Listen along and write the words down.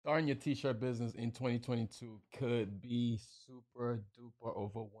Starting your t-shirt business in 2022 could be super duper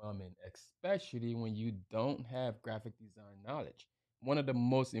overwhelming, especially when you don't have graphic design knowledge. One of the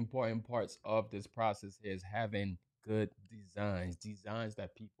most important parts of this process is having good designs, designs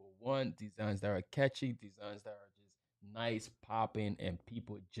that people want, designs that are catchy, designs that are just nice, popping, and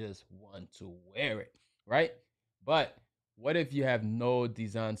people just want to wear it, right? But what if you have no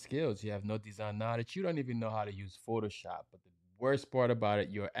design skills? You have no design knowledge. You don't even know how to use Photoshop. But the worst part about it,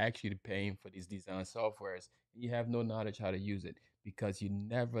 you're actually paying for these design softwares. You have no knowledge how to use it because you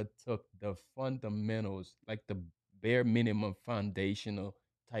never took the fundamentals, like the bare minimum foundational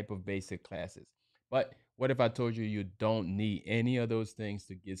type of basic classes. But what if I told you you don't need any of those things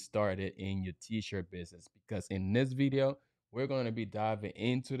to get started in your t-shirt business? Because in this video, we're going to be diving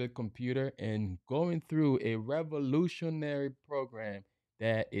into the computer and going through a revolutionary program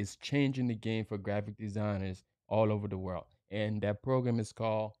that is changing the game for graphic designers all over the world. And that program is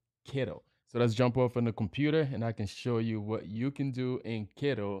called Kiddo. So let's jump off on the computer and I can show you what you can do in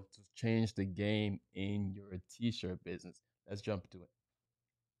Kiddo to change the game in your t-shirt business. Let's jump to it.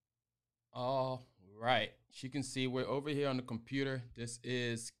 All right. As you can see, we're over here on the computer. This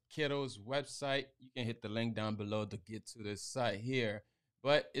is Kiddo's website. You can hit the link down below to get to this site here.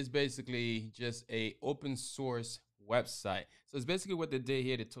 But it's basically just a open source website. So it's basically what they did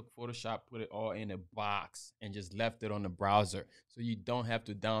here. They took Photoshop, put it all in a box, and just left it on the browser. So you don't have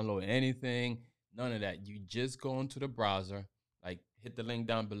to download anything, none of that. You just go into the browser, like hit the link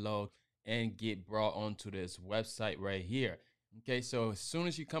down below, and get brought onto this website right here. Okay, so as soon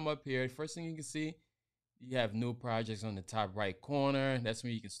as you come up here, first thing you can see, you have new projects on the top right corner. That's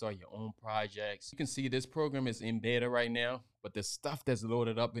when you can start your own projects. You can see this program is in beta right now, but the stuff that's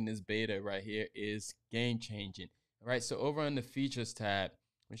loaded up in this beta right here is game changing. All right, so over on the features tab,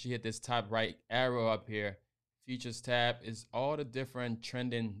 once you hit this top right arrow up here, features tab is all the different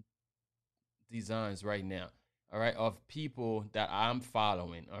trending designs right now. All right, of people that I'm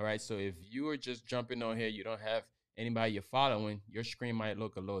following. All right, so if you are just jumping on here, you don't have anybody you're following, your screen might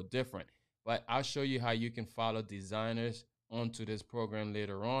look a little different. But I'll show you how you can follow designers onto this program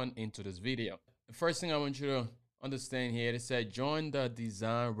later on into this video. The first thing I want you to understand here, it said join the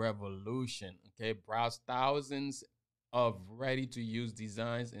design revolution. Okay, browse thousands of ready to use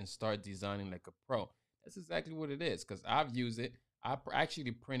designs and start designing like a pro. That's exactly what it is because I've used it. I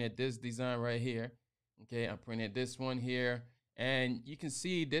actually printed this design right here. Okay, I printed this one here. And you can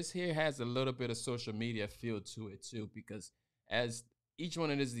see this here has a little bit of social media feel to it too, because as each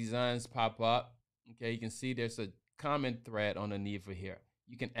one of these designs pop up, okay, you can see there's a comment thread underneath of here.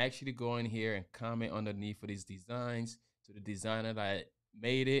 You can actually go in here and comment underneath of these designs, so the designer that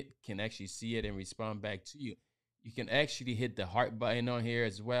made it can actually see it and respond back to you. You can actually hit the heart button on here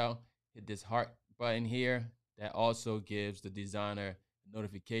as well. Hit this heart button here. That also gives the designer a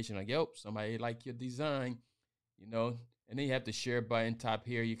notification like, yo, somebody like your design, you know. And then you have the share button top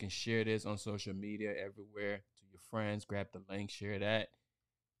here. You can share this on social media everywhere to your friends. Grab the link, share that.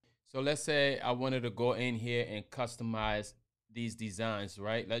 So let's say I wanted to go in here and customize these designs,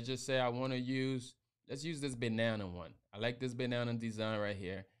 right? Let's just say I want to use, let's use this banana one. I like this banana design right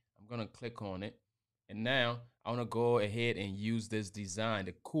here. I'm going to click on it. And now I want to go ahead and use this design.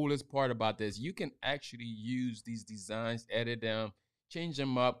 The coolest part about this, you can actually use these designs, edit them, change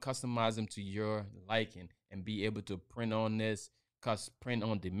them up, customize them to your liking, and be able to print on this, print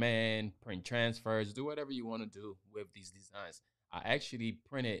on demand, print transfers, do whatever you want to do with these designs. I actually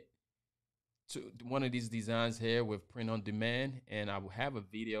printed to one of these designs here with print on demand, and I will have a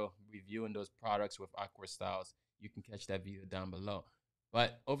video reviewing those products with Aqua Styles. You can catch that video down below.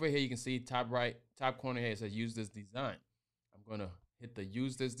 But over here you can see top right, top corner here, it says use this design. I'm gonna hit the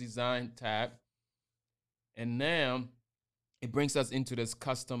use this design tab, and now it brings us into this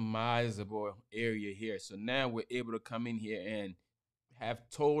customizable area here. So now we're able to come in here and have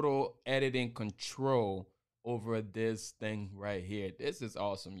total editing control over this thing right here. This is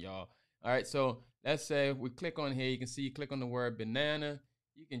awesome, y'all. All right, so let's say we click on here. You can see, you click on the word banana.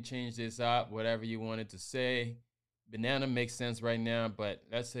 You can change this up, whatever you wanted to say. Banana makes sense right now, but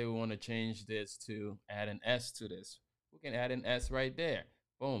let's say we want to change this to add an S to this. We can add an S right there.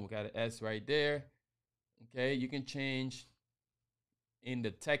 Boom, we got an S right there. Okay, you can change in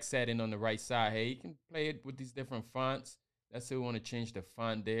the text setting on the right side. Hey, you can play it with these different fonts. Let's say we want to change the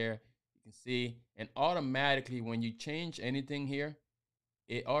font there. You can see, and automatically when you change anything here,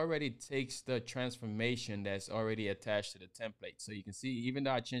 it already takes the transformation that's already attached to the template. So you can see, even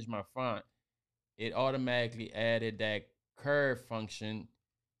though I changed my font, it automatically added that curve function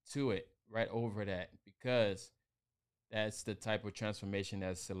to it right over that, because that's the type of transformation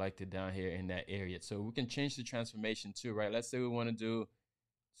that's selected down here in that area. So we can change the transformation too, right? Let's say we want to do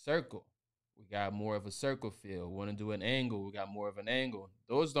circle. We got more of a circle feel. We want to do an angle. We got more of an angle.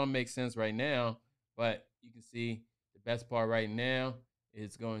 Those don't make sense right now, but you can see the best part right now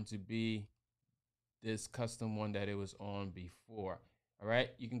is going to be this custom one that it was on before. All right,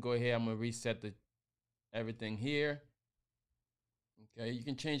 you can go ahead. I'm gonna reset the everything here. Okay, you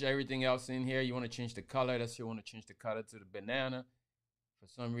can change everything else in here. You want to change the color. Let's say you want to change the color to the banana. For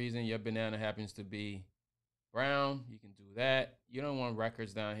some reason, your banana happens to be brown. You can do that. You don't want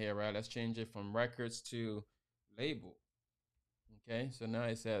records down here, right? Let's change it from records to label. Okay, so now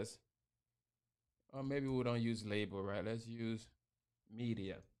it says, or maybe we don't use label, right? Let's use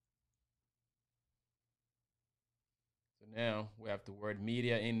media. So now we have the word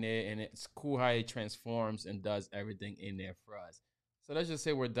media in there, and it's cool how it transforms and does everything in there for us. So let's just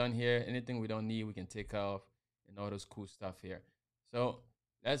say we're done here. Anything we don't need, we can take off and all those cool stuff here. So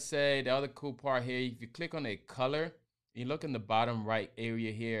let's say the other cool part here, if you click on a color, you look in the bottom right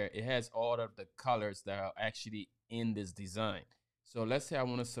area here, it has all of the colors that are actually in this design. So let's say I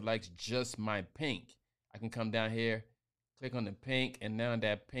want to select just my pink. I can come down here, click on the pink, and now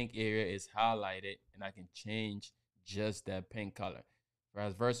that pink area is highlighted, and I can change just that pink color.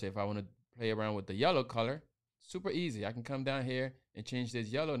 Vice versa, if I want to play around with the yellow color, super easy. I can come down here and change this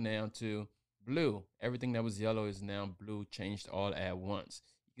yellow now to blue. Everything that was yellow is now blue, changed all at once.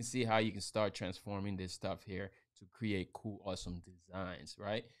 You can see how you can start transforming this stuff here to create cool, awesome designs,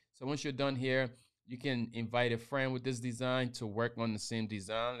 right? So once you're done here, you can invite a friend with this design to work on the same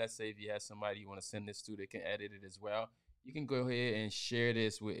design. Let's say if you have somebody you want to send this to, they can edit it as well. You can go ahead and share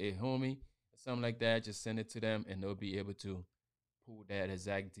this with a homie or something like that. Just send it to them and they'll be able to pull that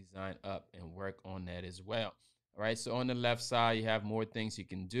exact design up and work on that as well. All right, so on the left side, you have more things you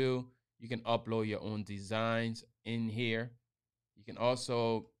can do. You can upload your own designs in here. You can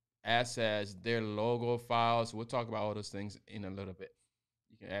also access their logo files. We'll talk about all those things in a little bit.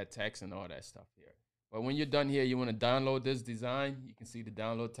 You can add text and all that stuff here. But when you're done here, you want to download this design. You can see the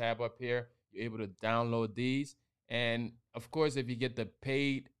download tab up here. You're able to download these. And of course, if you get the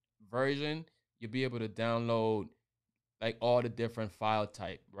paid version, you'll be able to download like all the different file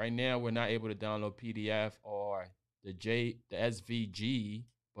type. Right now, we're not able to download PDF or the SVG,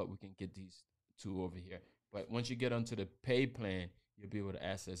 but we can get these two over here. But once you get onto the pay plan, you'll be able to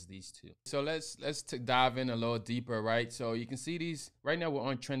access these two. So let's dive in a little deeper, right? So you can see these right now. We're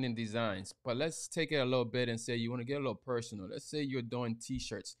on trending designs, but let's take it a little bit and say you want to get a little personal. Let's say you're doing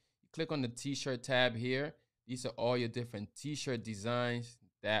t-shirts. You click on the t-shirt tab here. These are all your different t-shirt designs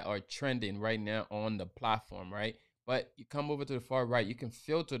that are trending right now on the platform, right? But you come over to the far right, you can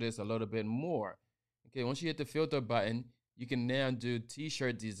filter this a little bit more. Okay, once you hit the filter button, you can now do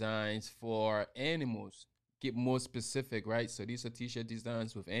t-shirt designs for animals. Get more specific, right? So these are t-shirt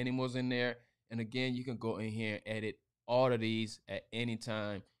designs with animals in there. And again, you can go in here and edit all of these at any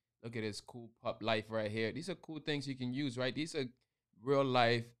time. Look at this cool pup life right here. These are cool things you can use, right? These are real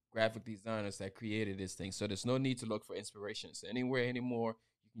life graphic designers that created this thing. So there's no need to look for inspirations anywhere anymore.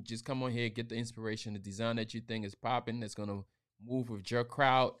 You can just come on here, get the inspiration, the design that you think is popping, that's going to move with your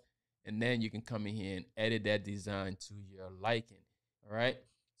crowd. And then you can come in here and edit that design to your liking. All right.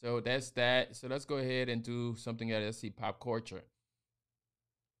 So that's that. So let's go ahead and do something else. Let's see pop culture.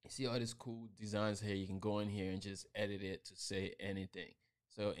 You see all these cool designs here. You can go in here and just edit it to say anything.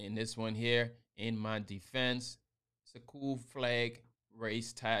 So in this one here, in my defense, it's a cool flag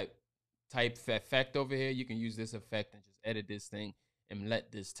race type effect over here. You can use this effect and just edit this thing and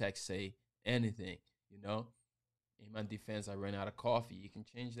let this text say anything, you know. In my defense, I ran out of coffee. You can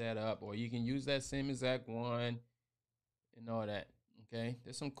change that up, or you can use that same exact one and all that. Okay,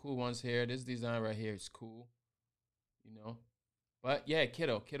 there's some cool ones here. This design right here is cool, you know. But yeah,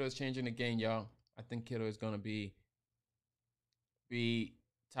 Kiddo is changing the game, y'all. I think Kiddo is gonna be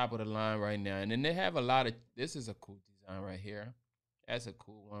top of the line right now. And then they have a lot of. This is a cool design right here. That's a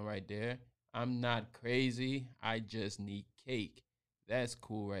cool one right there. I'm not crazy. I just need cake. That's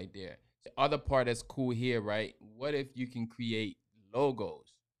cool right there. The other part that's cool here, right? What if you can create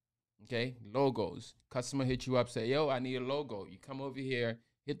logos? Okay, logos. Customer hit you up, say, yo, I need a logo. You come over here,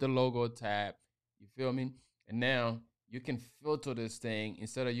 hit the logo tab. You feel me? And now you can filter this thing.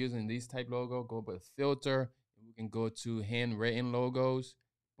 Instead of using these type logo, go with filter. We can go to handwritten logos.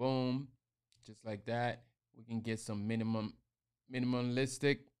 Boom. Just like that. We can get some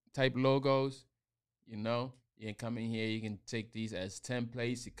minimalistic type logos. You know, you can come in here, you can take these as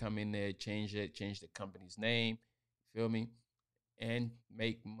templates. You come in there, change it, change the company's name. Feel me? And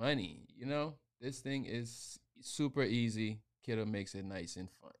make money. You know, this thing is super easy. Kiddo makes it nice and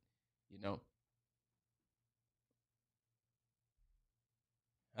fun, you know.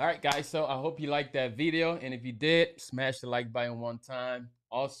 All right, guys. So I hope you liked that video. And if you did, smash the like button one time.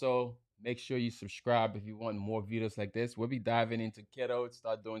 Also, make sure you subscribe if you want more videos like this. We'll be diving into Kiddo,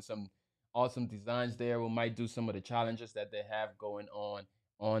 start doing some awesome designs there. We might do some of the challenges that they have going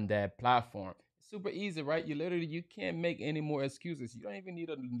on that platform. Super easy, right? You can't make any more excuses. You don't even need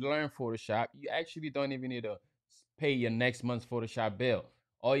to learn Photoshop. You actually don't even need to pay your next month's Photoshop bill.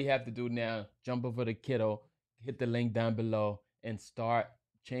 All you have to do now, jump over to Kiddo, hit the link down below, and start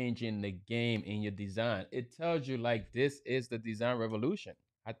changing the game in your design. It tells you like this is the design revolution.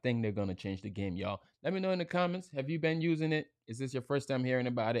 I think they're gonna change the game, y'all. Let me know in the comments. Have you been using it? Is this your first time hearing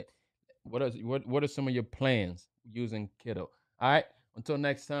about it? What are some of your plans using Kiddo? All right. Until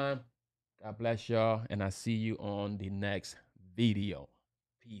next time, God bless y'all, and I see you on the next video.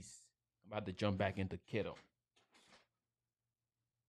 Peace. I'm about to jump back into Kiddo.